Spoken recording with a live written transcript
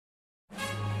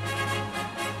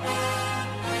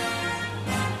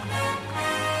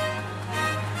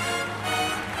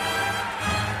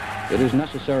It is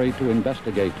necessary to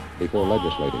investigate before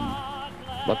legislating.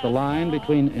 But the line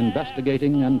between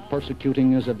investigating and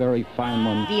persecuting is a very fine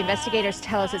one. The investigators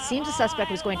tell us it seems the suspect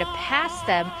was going to pass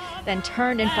them, then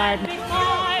turned and fired.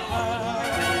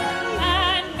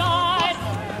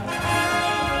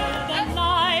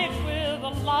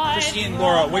 Christine,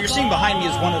 Laura, what you're seeing behind me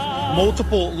is one of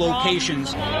multiple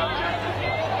locations. I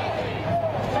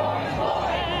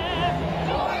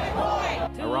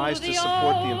rise to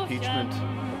support the impeachment of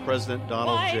President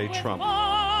Donald J. Trump.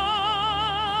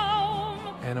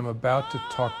 And I'm about to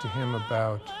talk to him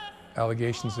about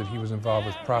allegations that he was involved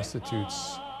with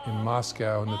prostitutes in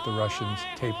Moscow and that the Russians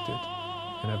taped it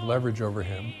and have leverage over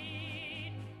him.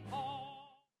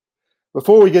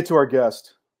 Before we get to our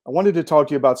guest, I wanted to talk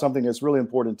to you about something that's really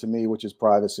important to me, which is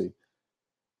privacy.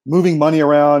 Moving money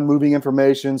around, moving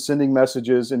information, sending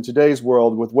messages in today's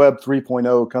world with Web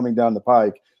 3.0 coming down the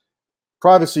pike,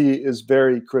 privacy is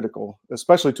very critical,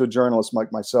 especially to a journalist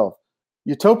like myself.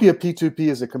 Utopia P2P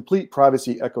is a complete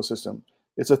privacy ecosystem.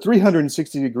 It's a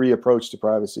 360-degree approach to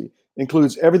privacy. It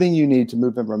includes everything you need to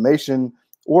move information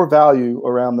or value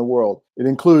around the world. It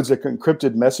includes an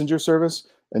encrypted messenger service,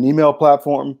 an email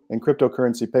platform, and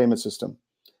cryptocurrency payment system.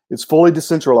 It's fully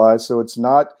decentralized, so it's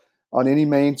not on any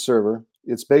main server.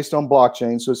 It's based on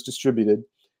blockchain, so it's distributed.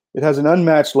 It has an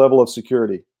unmatched level of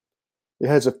security. It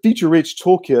has a feature-rich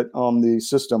toolkit on the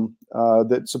system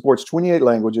that supports 28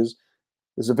 languages.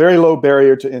 There's a very low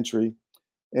barrier to entry,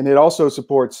 and it also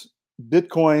supports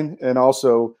Bitcoin and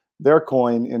also their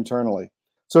coin internally.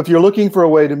 So if you're looking for a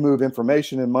way to move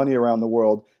information and money around the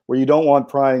world where you don't want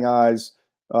prying eyes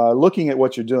looking at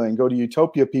what you're doing, go to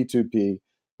Utopia P2P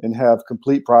and have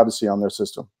complete privacy on their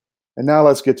system. And now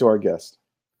let's get to our guest.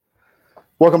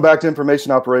 Welcome back to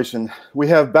Information Operation. We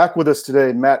have back with us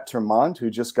today Matt Tyrmand,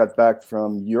 who just got back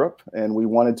from Europe, and we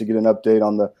wanted to get an update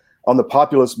on the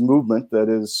populist movement that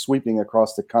is sweeping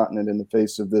across the continent in the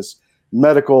face of this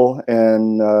medical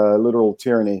and literal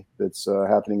tyranny that's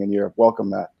happening in Europe.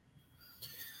 Welcome, Matt.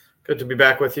 Good to be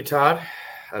back with you, Todd,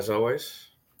 as always.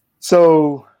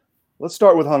 So let's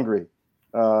start with Hungary,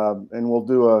 and we'll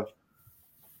do a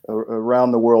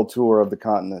around the world tour of the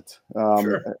continent.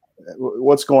 Sure.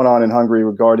 What's going on in Hungary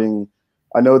regarding,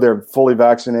 I know they're fully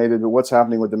vaccinated, but what's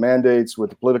happening with the mandates,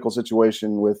 with the political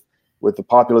situation, with the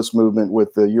populist movement,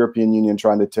 with the European Union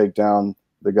trying to take down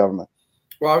the government?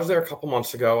 Well, I was there a couple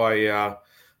months ago.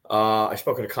 I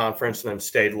spoke at a conference and then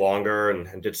stayed longer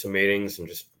and did some meetings and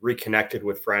just reconnected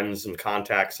with friends and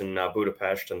contacts in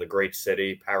Budapest and the great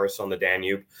city, Paris on the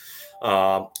Danube.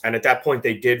 And at that point,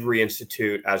 they did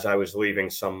reinstitute, as I was leaving,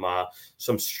 some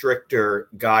stricter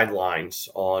guidelines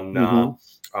on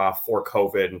for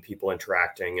COVID and people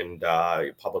interacting and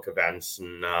public events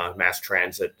and mass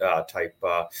transit type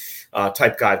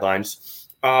guidelines.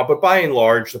 But by and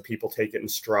large, the people take it in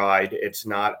stride. It's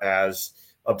not as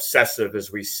obsessive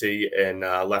as we see in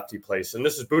lefty places. And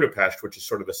this is Budapest, which is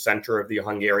sort of the center of the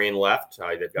Hungarian left.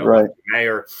 They've got a lefty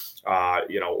mayor,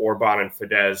 Orban and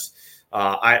Fidesz.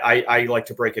 I like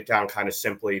to break it down kind of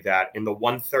simply that in the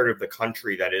 1/3 of the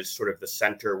country that is sort of the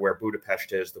center where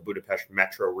Budapest is, the Budapest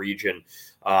metro region,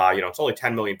 it's only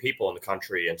 10 million people in the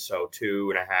country. And so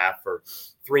 2.5 or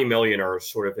 3 million are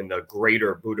sort of in the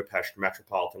greater Budapest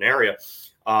metropolitan area.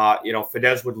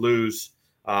 Fidesz would lose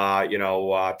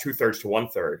 2/3 to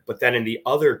 1/3, but then in the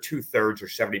other 2/3 or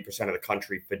 70% of the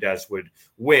country, Fidesz would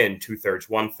win 2/3,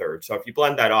 1/3. So if you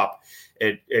blend that up,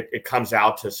 it comes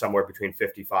out to somewhere between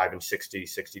 55 and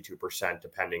 62%,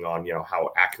 depending on,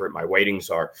 how accurate my weightings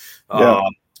are. Yeah.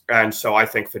 And so I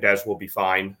think Fidesz will be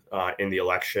fine in the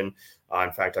election.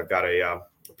 In fact, I've got a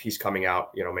piece coming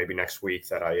out, maybe next week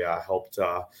that I helped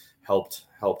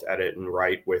edit and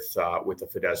write with the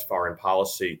Fidesz foreign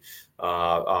policy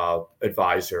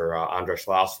advisor, András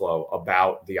László,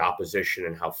 about the opposition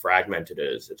and how fragmented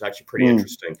it is. It's actually pretty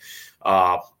interesting.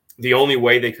 The only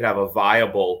way they could have a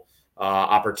viable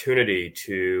opportunity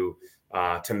to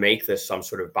make this some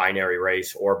sort of binary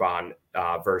race, Orban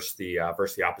versus the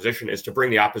opposition, is to bring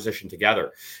the opposition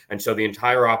together. And so the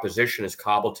entire opposition is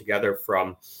cobbled together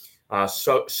from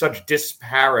such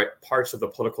disparate parts of the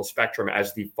political spectrum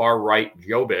as the far-right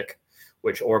Jobbik,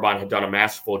 which Orban had done a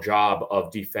masterful job of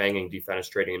defanging,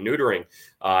 defenestrating, and neutering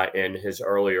in his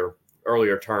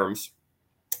earlier terms,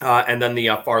 and then the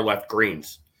far-left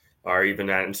Greens, or even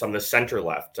in some of the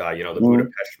center-left, the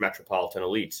Budapest metropolitan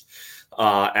elites.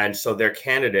 And so their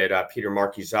candidate, Peter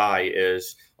Márki-Zay,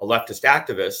 is a leftist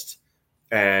activist,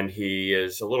 and he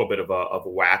is a little bit of a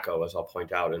wacko, as I'll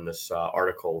point out in this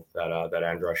article that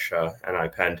András and I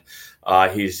penned.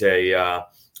 He's a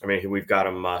I mean, we've got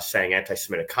him saying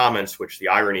anti-Semitic comments, which the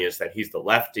irony is that he's the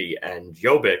lefty, and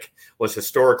Jobbik was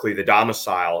historically the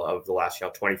domicile of the last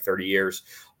 20, 30 years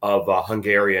of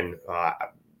Hungarian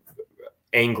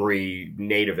angry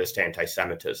nativist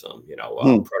anti-Semitism,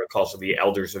 protocols of the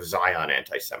Elders of Zion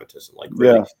anti-Semitism, like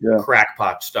really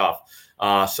crackpot stuff.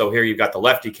 So here you've got the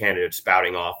lefty candidate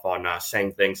spouting off on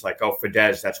saying things like, oh,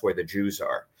 Fidesz, that's where the Jews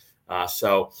are.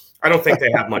 So I don't think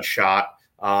they have much shot.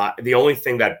 The only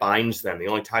thing that binds them, the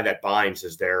only tie that binds,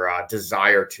 is their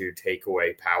desire to take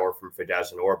away power from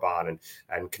Fidesz and Orban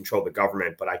and control the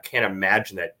government. But I can't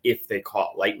imagine that if they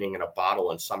caught lightning in a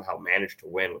bottle and somehow managed to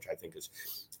win, which I think is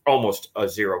almost a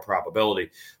zero probability,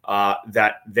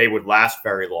 that they would last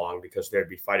very long, because they'd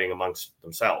be fighting amongst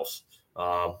themselves.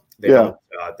 There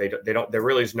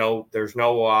really is there's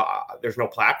no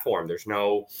platform. There's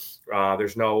no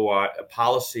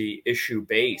policy issue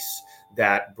base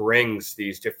that brings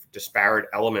these disparate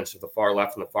elements of the far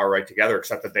left and the far right together,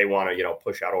 except that they want to,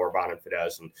 push out Orban and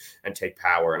Fidesz and take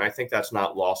power. And I think that's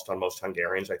not lost on most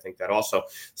Hungarians. I think that also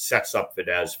sets up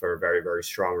Fidesz for a very, very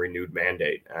strong renewed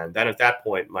mandate. And then at that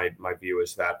point, my view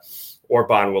is that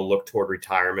Orban will look toward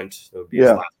retirement. It will be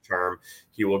his last term.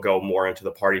 He will go more into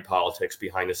the party politics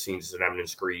behind the scenes as an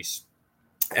eminence Greece,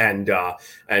 and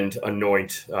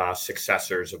anoint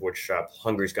successors, of which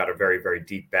Hungary's got a very, very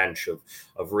deep bench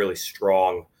of really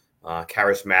strong,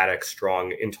 charismatic,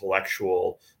 strong,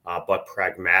 intellectual, but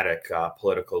pragmatic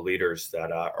political leaders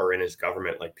that are in his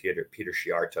government, like Peter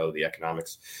Sziarto, the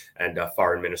economics and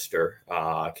foreign minister,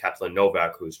 Katalin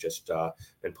Novak, who's just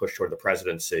been pushed toward the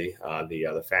presidency,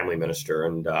 the family minister,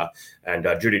 and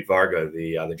Judith Varga,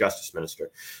 the justice minister.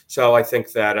 So I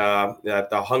think that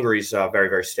Hungary's very,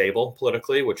 very stable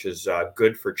politically, which is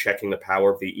good for checking the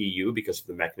power of the EU because of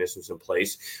the mechanisms in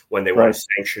place when they want to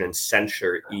sanction and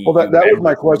censure EU. Well, that was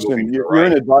my question. You're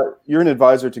an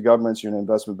advisor to governments. You're an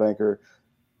investment banker.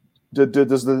 Does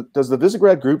the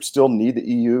Visegrad Group still need the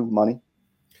EU money?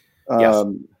 Yes.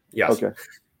 Okay.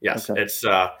 Yes. Okay.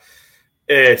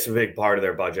 It's a big part of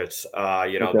their budgets.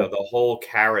 The whole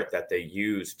carrot that they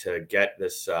used to get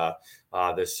this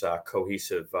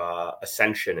cohesive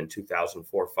ascension in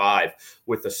 2004-05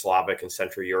 with the Slavic and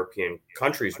Central European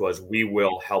countries was, we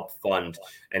will help fund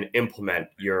and implement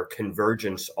your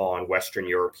convergence on Western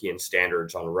European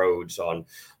standards, on roads, on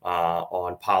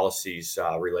policies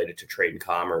related to trade and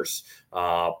commerce.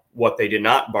 What they did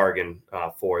not bargain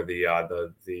for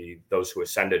those who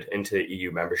ascended into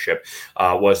EU membership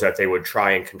was that they would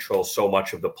try and control so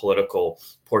much of the political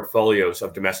portfolios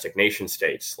of domestic nation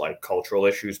states, like cultural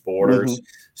issues, borders,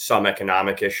 some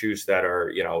economic issues that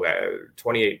are,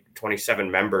 27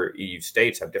 member EU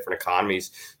states have different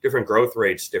economies, different growth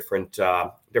rates, different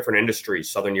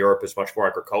industries. Southern Europe is much more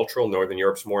agricultural. Northern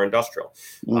Europe's more industrial.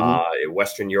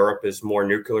 Western Europe is more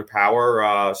nuclear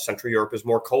power. Central Europe is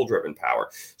more coal-driven power.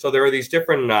 So there are these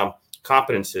different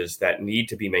competences that need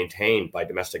to be maintained by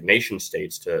domestic nation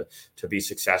states to be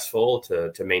successful,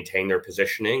 to maintain their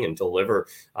positioning and deliver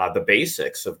the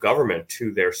basics of government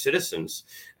to their citizens.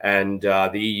 And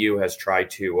the EU has tried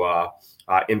to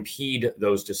impede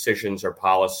those decisions or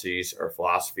policies or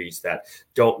philosophies that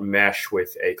don't mesh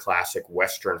with a classic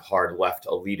Western hard left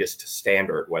elitist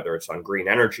standard, whether it's on green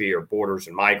energy or borders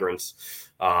and migrants,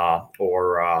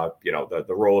 or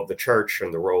the role of the church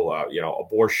and the role of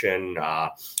abortion,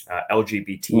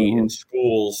 LGBT in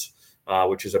schools,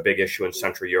 which is a big issue in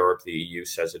Central Europe. The EU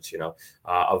says it's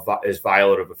is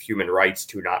violative of human rights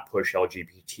to not push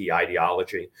LGBT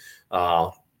ideology.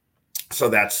 So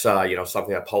that's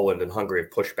something that Poland and Hungary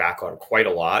have pushed back on quite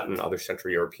a lot, and other Central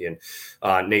European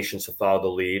nations have followed the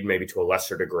lead, maybe to a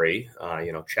lesser degree.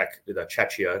 Czech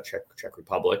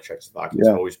Republic, Czechoslovakia has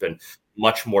always been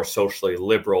much more socially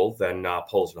liberal than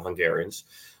Poles and Hungarians.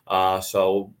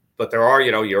 But there are,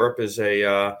 Europe is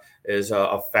a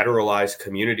federalized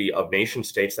community of nation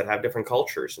states that have different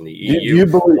cultures, and the EU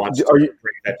wants to break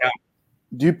that down.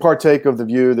 Do you partake of the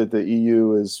view that the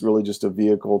EU is really just a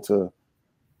vehicle to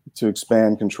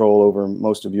expand control over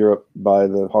most of Europe by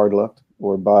the hard left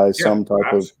or by some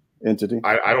type of entity?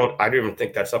 I don't even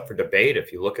think that's up for debate.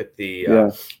 If you look at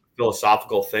the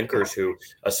philosophical thinkers who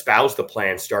espoused the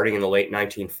plan starting in the late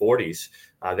 1940s,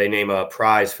 they name a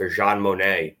prize for Jean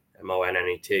Monnet,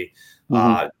 M-O-N-N-E-T,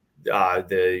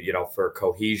 for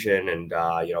cohesion and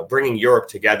bringing Europe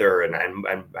together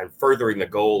and furthering the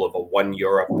goal of a one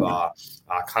Europe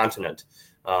continent.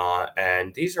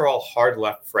 And these are all hard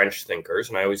left French thinkers.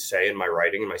 And I always say in my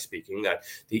writing and my speaking that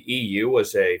the EU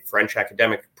was a French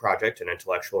academic project, an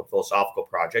intellectual and philosophical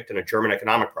project, and a German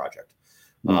economic project.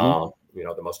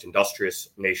 The most industrious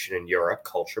nation in Europe.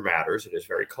 Culture matters. It is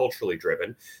very culturally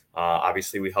driven.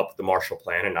 Obviously, we helped the Marshall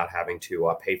Plan and not having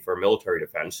to pay for military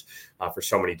defense for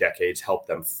so many decades helped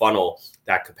them funnel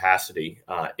that capacity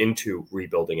into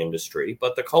rebuilding industry.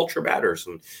 But the culture matters.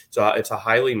 And so it's a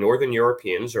highly Northern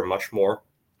Europeans are much more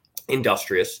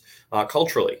industrious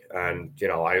culturally. And,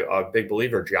 I'm a big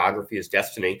believer geography is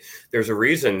destiny. There's a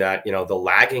reason that, the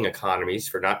lagging economies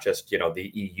for not just,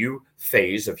 the EU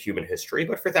phase of human history,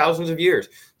 but for thousands of years,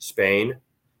 Spain,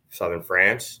 southern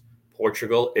France,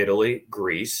 Portugal, Italy,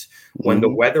 Greece, when the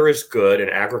weather is good and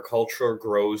agriculture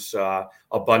grows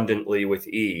abundantly with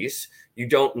ease, you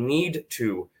don't need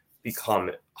to become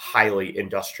highly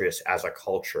industrious as a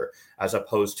culture, as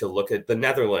opposed to look at the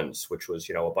Netherlands, which was,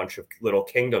 a bunch of little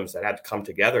kingdoms that had to come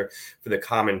together for the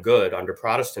common good under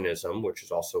Protestantism, which is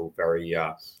also very,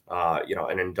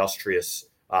 an industrious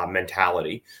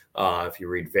mentality, if you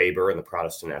read Weber and the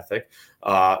Protestant ethic.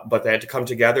 But they had to come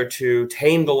together to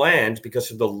tame the land because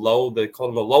of they call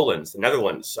them the lowlands, the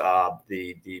Netherlands,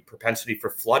 the propensity for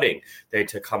flooding. They had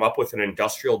to come up with an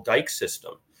industrial dike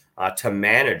system to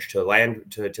manage,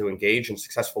 to engage in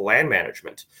successful land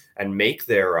management and make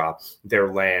their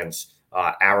lands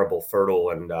arable,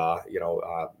 fertile, and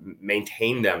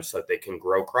maintain them so that they can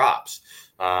grow crops.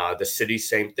 The city,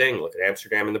 same thing. Look at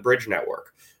Amsterdam and the bridge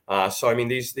network. So I mean,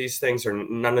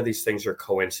 none of these things are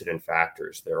coincident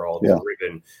factors. They're all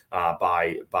driven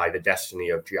by the destiny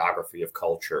of geography, of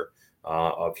culture,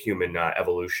 of human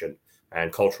evolution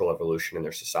and cultural evolution in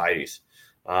their societies.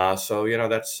 So,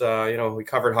 that's, we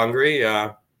covered Hungary.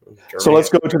 Germany. So let's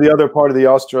go to the other part of the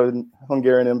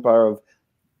Austrian-Hungarian Empire of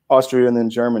Austria and then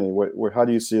Germany. How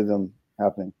do you see them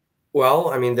happening? Well,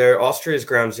 I mean, Austria is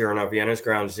ground zero now. Vienna is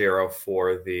ground zero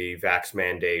for the vax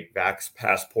mandate, vax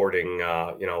passporting,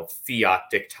 fiat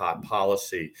diktat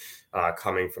policy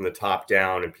coming from the top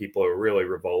down, and people are really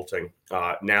revolting.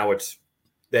 Now it's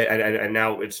and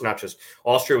now it's not just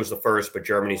Austria was the first, but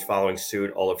Germany's following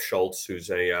suit. Olaf Scholz, who's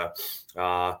they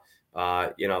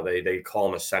call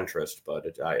him a centrist, but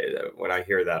when I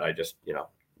hear that, I just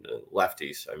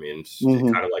lefties. I mean, it's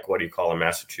kind of like what do you call a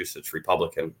Massachusetts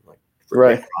Republican, like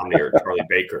Mitt Romney or Charlie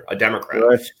Baker, a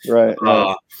Democrat. Right.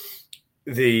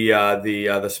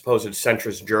 The supposed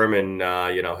centrist German,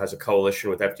 has a coalition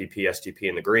with FDP, SDP,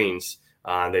 and the Greens.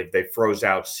 They froze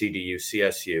out CDU,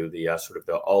 CSU, the sort of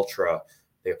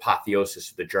the apotheosis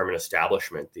of the German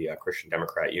establishment, the Christian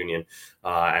Democrat Union,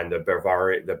 and the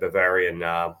Bavarian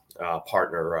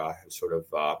partner, sort of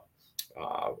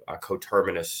a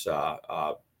coterminous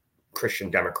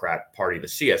Christian Democrat Party, the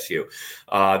CSU.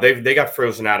 They got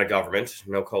frozen out of government,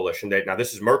 no coalition. Now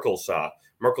this is Merkel's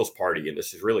party, and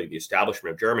this is really the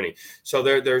establishment of Germany. So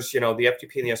there's the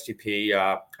FDP and the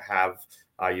SDP have.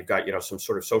 You've got, some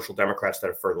sort of social democrats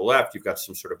that are further left. You've got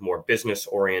some sort of more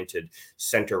business-oriented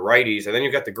center righties. And then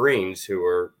you've got the Greens, who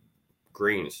are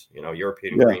Greens,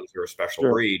 European Greens, who are a special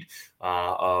breed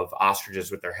of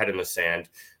ostriches with their head in the sand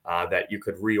that you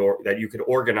could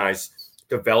organize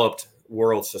developed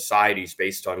world societies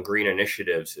based on green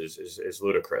initiatives is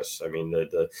ludicrous. I mean,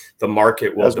 the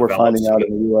market will develop. As we're finding out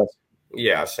in the U.S.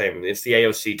 Yeah, same. It's the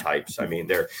AOC types. I mean,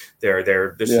 this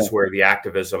is where the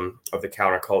activism of the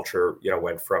counterculture,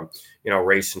 went from,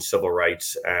 race and civil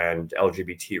rights and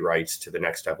LGBT rights to the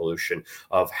next evolution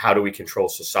of how do we control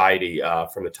society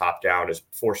from the top down as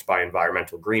forced by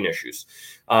environmental green issues.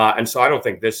 And so I don't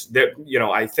think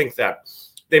I think that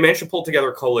they managed to pull together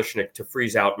a coalition to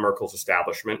freeze out Merkel's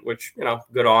establishment, which,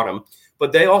 good on them.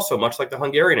 But they also, much like the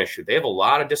Hungarian issue, they have a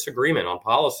lot of disagreement on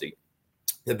policy.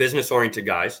 The business-oriented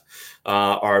guys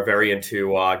are very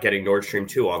into getting Nord Stream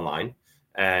 2 online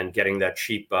and getting that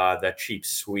cheap,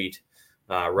 sweet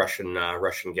Russian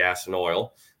gas and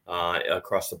oil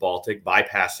across the Baltic,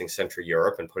 bypassing Central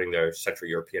Europe and putting their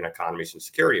Central European economies in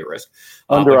security at risk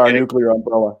under our nuclear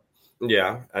umbrella.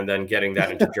 Yeah, and then getting that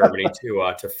into Germany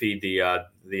to feed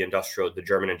the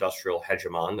German industrial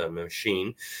hegemon, the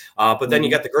machine. But then you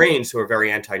got the Greens, who are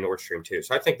very anti Nord Stream 2.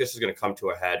 So I think this is going to come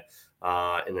to a head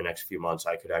in the next few months.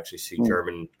 I could actually see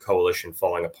German coalition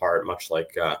falling apart, much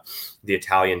like the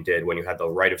Italian did when you had the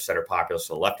right of center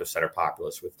populists and the left of center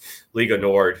populists, with Lega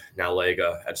Nord, now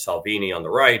Lega, and Salvini on the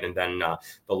right, and then the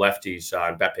lefties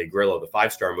and Beppe Grillo, the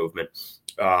Five-Star Movement.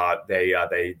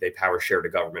 They power shared a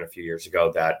government a few years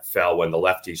ago that fell when the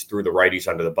lefties threw the righties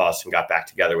under the bus and got back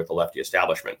together with the lefty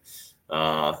establishment.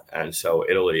 And so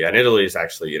Italy is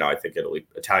actually, I think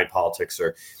Italian politics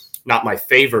are not my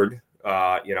favored,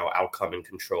 outcome and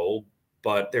control,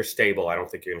 but they're stable. I don't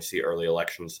think you're going to see early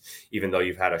elections, even though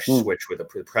you've had a switch with the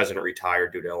president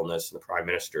retired due to illness, and the prime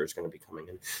minister is going to be coming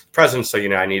in president. So,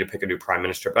 I need to pick a new prime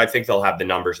minister, but I think they'll have the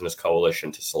numbers in this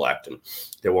coalition to select, and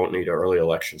they won't need early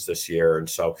elections this year. And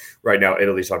so right now,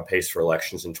 Italy's on pace for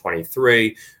elections in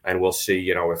 23, and we'll see,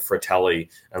 if Fratelli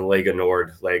and Lega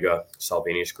Nord, Lega,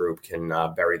 Salvini's group, can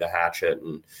bury the hatchet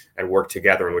and work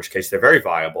together, in which case they're very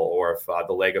viable. Or if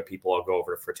the Lega people all go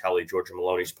over to Fratelli, Giorgia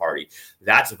Meloni's party,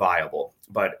 that's viable.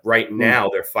 But right now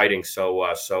they're fighting so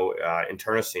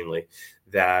internecine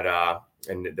that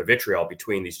and the vitriol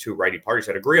between these two righty parties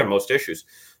that agree on most issues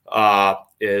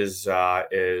is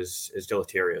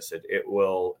deleterious.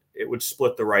 It would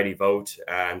split the righty vote,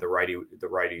 and the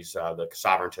righties, the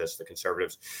sovereigntists, the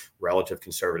conservatives, relative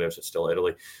conservatives, it's still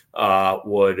Italy,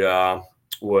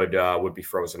 would be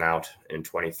frozen out in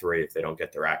 23 if they don't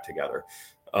get their act together.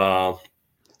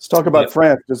 Let's talk about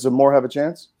France. Does Zemmour have a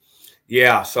chance?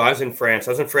 Yeah, so I was in France.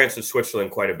 I was in France and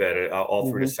Switzerland quite a bit all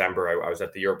through December. I was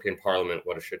at the European Parliament.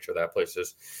 What a shit show that place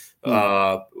is.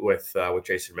 With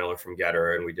Jason Miller from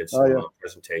Getter, and we did some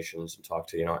presentations and talked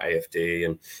to AFD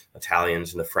and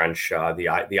Italians and the French,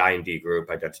 the IND group,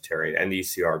 Identitarian, and the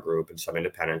ECR group, and some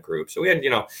independent groups. So we had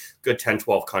good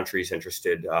 10-12 countries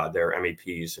interested, their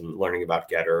MEPs, in learning about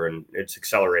Getter, and it's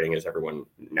accelerating, as everyone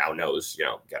now knows.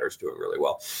 Getter's doing really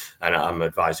well, and I'm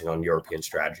advising on European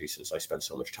strategy since I spent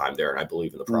so much time there and I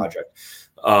believe in the project.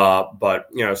 But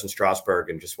I was in Strasbourg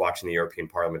and just watching the European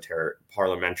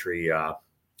parliamentary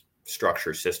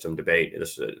structure system debate.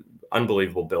 This is an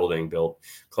unbelievable building built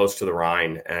close to the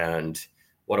Rhine, and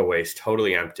what a waste,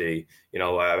 totally empty. A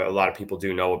lot of people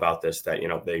do know about this, that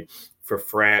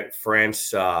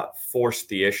France forced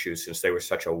the issue, since they were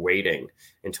such a waiting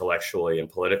intellectually and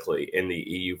politically in the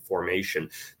EU formation,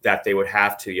 that they would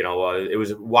have to, it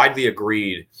was widely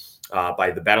agreed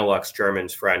by the Benelux,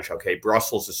 Germans, French, okay,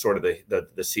 Brussels is sort of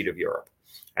the seat of Europe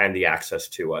and the access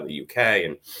to the UK.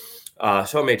 And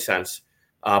so it made sense.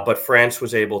 But France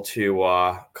was able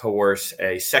to coerce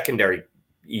a secondary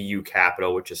EU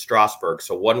capital, which is Strasbourg.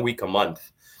 So 1 week a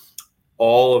month,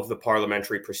 all of the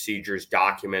parliamentary procedures,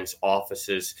 documents,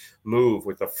 offices move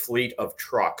with a fleet of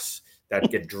trucks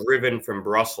that get driven from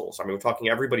Brussels. I mean, we're talking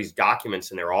everybody's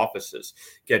documents in their offices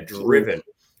get driven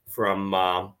from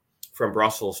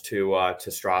Brussels to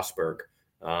Strasbourg.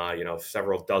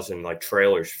 Several dozen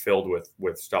trailers filled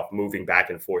with stuff moving back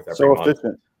and forth every month.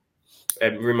 Efficient.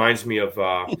 It reminds me of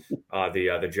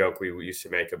the joke we used to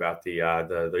make about the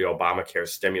Obamacare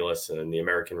stimulus and the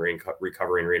American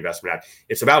Recovery and Reinvestment Act.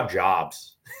 It's about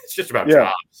jobs. It's just about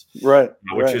jobs, right?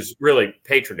 Which is really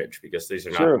patronage, because these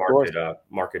are not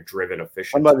market-driven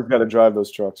efficient. Somebody's got to drive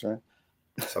those trucks, right?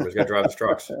 Somebody's got to drive those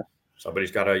trucks.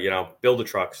 Somebody's got to, build a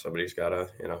truck. Somebody's got to,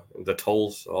 the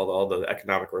tolls, all the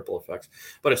economic ripple effects.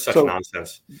 But it's such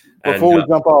nonsense. Before we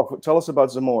jump off, tell us about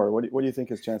Zemmour. What do you think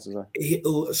his chances are?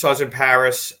 So I was in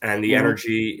Paris, and the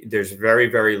energy, there's very,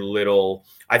 very little.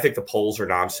 I think the polls are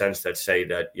nonsense that say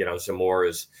that, Zemmour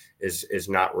is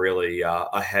not really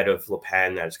ahead of Le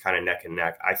Pen, that it's kind of neck and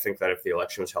neck. I think that if the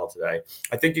election was held today,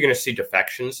 I think you're going to see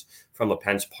defections from Le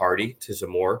Pen's party to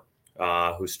Zemmour,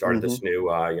 who started this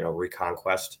new,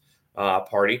 Reconquest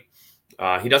party.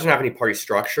 He doesn't have any party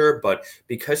structure, but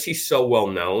because he's so well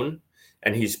known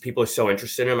and people are so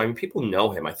interested in him, I mean, people know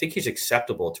him. I think he's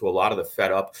acceptable to a lot of the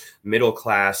fed up middle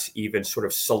class, even sort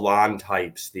of salon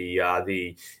types,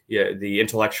 the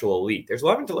intellectual elite. There's a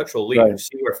lot of intellectual elite. Right. You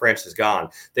see where France has gone.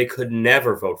 They could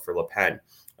never vote for Le Pen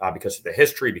because of the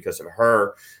history, because of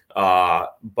her.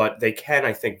 But they can,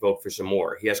 I think, vote for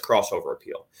Zemmour. He has crossover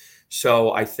appeal.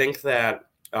 So I think that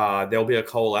there'll be a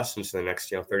coalescence in the next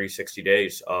 30, 60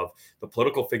 days of the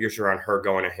political figures around her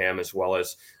going to him, as well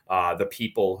as the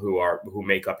people who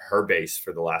make up her base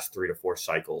for the last 3 to 4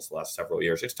 cycles, the last several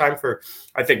years. It's time for,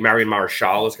 I think, Marion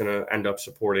Maréchal is going to end up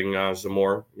supporting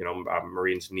Zemmour,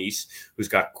 Marine's niece, who's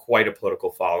got quite a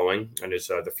political following and is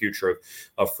the future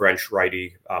of French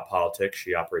righty politics.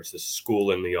 She operates this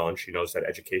school in Lyon. She knows that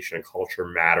education and culture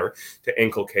matter to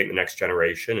inculcate the next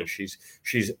generation, and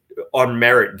she's on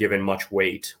merit given much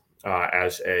weight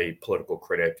as a political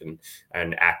critic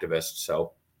and activist.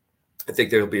 So I think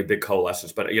there'll be a big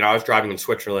coalescence. But, I was driving in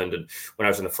Switzerland, and when I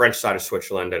was on the French side of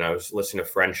Switzerland and I was listening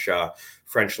to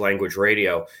French language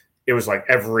radio, it was like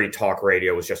every talk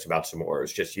radio was just about Zemmour. It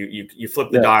was just you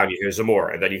flip the dial and you hear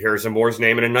Zemmour, and then you hear Zemmour's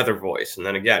name in another voice. And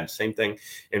then again, same thing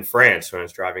in France when I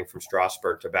was driving from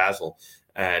Strasbourg to Basel.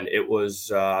 And it was,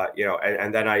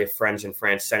 and then I have friends in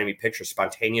France sending me pictures,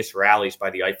 spontaneous rallies by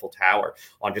the Eiffel Tower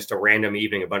on just a random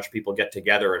evening. A bunch of people get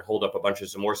together and hold up a bunch of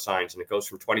Zemmour signs, and it goes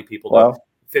from 20 people to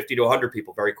 50 to 100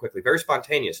 people very quickly. Very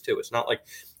spontaneous, too. It's not like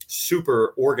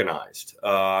super organized,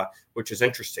 which is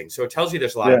interesting. So it tells you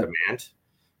there's a lot of demand.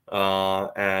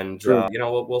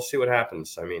 We'll see what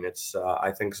happens. I mean,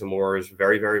 I think Zamora is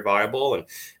very, very viable. And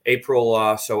April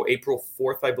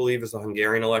 4th, I believe, is the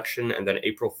Hungarian election. And then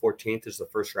April 14th is the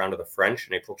first round of the French.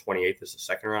 And April 28th is the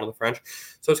second round of the French.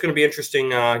 So it's going to be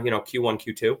interesting,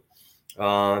 Q1,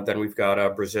 Q2. Then we've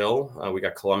got Brazil. We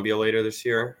got Colombia later this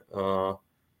year.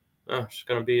 It's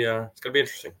going to be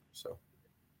interesting. So,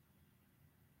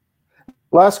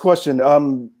 last question.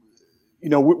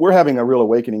 We're having a real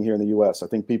awakening here in the U.S. I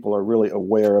think people are really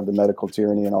aware of the medical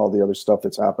tyranny and all the other stuff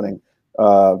that's happening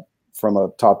from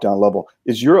a top-down level.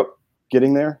 Is Europe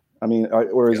getting there? I mean,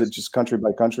 or is it just country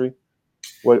by country?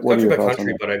 What country are your by thoughts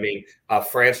country, on that? but I mean,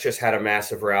 France just had a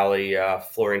massive rally.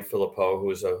 Florian Philippot,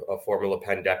 who is a former Le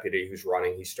Pen deputy who's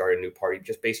running, he started a new party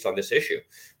just based on this issue,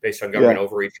 based on government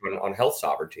overreach on health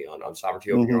sovereignty, on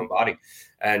sovereignty over your own body.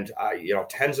 And,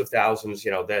 tens of thousands,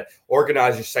 the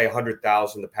organizers say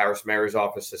 100,000, the Paris mayor's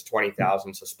office says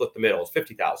 20,000, so split the middle, it's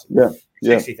 50,000,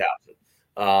 60,000.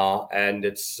 And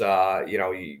it's,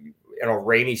 on a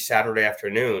rainy Saturday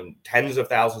afternoon, tens of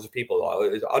thousands of people,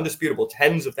 it's undisputable,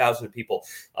 tens of thousands of people,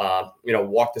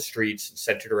 walked the streets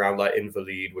centered around La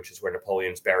Invalides, which is where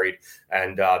Napoleon's buried.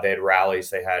 And they had rallies.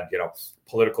 They had,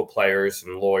 political players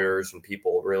and lawyers and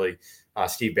people really.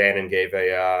 Steve Bannon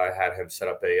had him set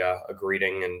up a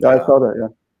greeting. And I saw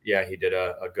that, yeah, he did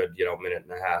a good, minute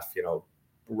and a half,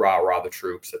 rah the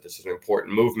troops, that this is an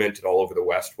important movement, and all over the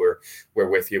West, we're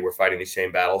with you. We're fighting these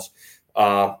same battles.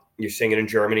 You're seeing it in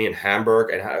Germany and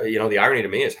Hamburg, and the irony to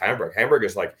me is Hamburg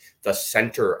is like the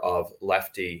center of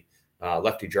lefty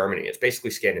Germany. It's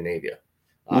basically Scandinavia.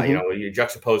 You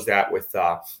juxtapose that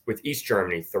with East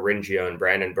Germany, Thuringia and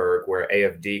Brandenburg, where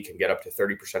AfD can get up to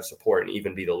 30% support and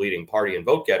even be the leading party and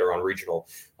vote getter on regional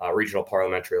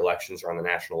parliamentary elections or on the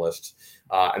national lists.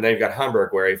 And then you've got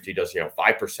Hamburg, where AfD does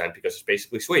 5% because it's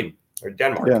basically Sweden or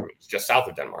Denmark. I mean, it's just south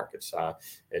of Denmark.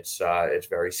 It's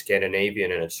very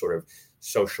Scandinavian, and it's sort of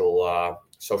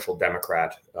social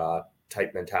democrat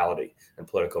type mentality and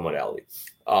political modality.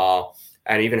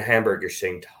 And even Hamburg, you're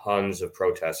seeing tons of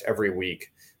protests every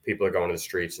week. People are going to the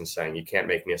streets and saying, "You can't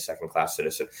make me a second-class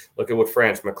citizen." Look at what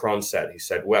France Macron said. He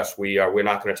said, "Wes, we're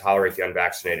not going to tolerate the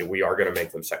unvaccinated. We are going to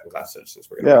make them second-class citizens."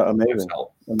 We're going to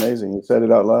amazing. He said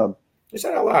it out loud. He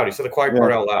said it out loud. He said the quiet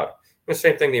part out loud. The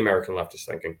same thing the American left is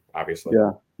thinking, obviously.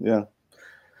 Yeah.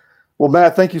 Well,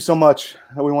 Matt, thank you so much.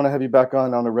 We want to have you back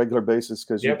on a regular basis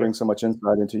because you bring so much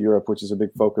insight into Europe, which is a big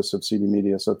focus of CD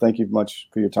Media. So thank you much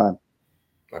for your time.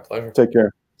 My pleasure. Take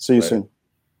care. See you soon.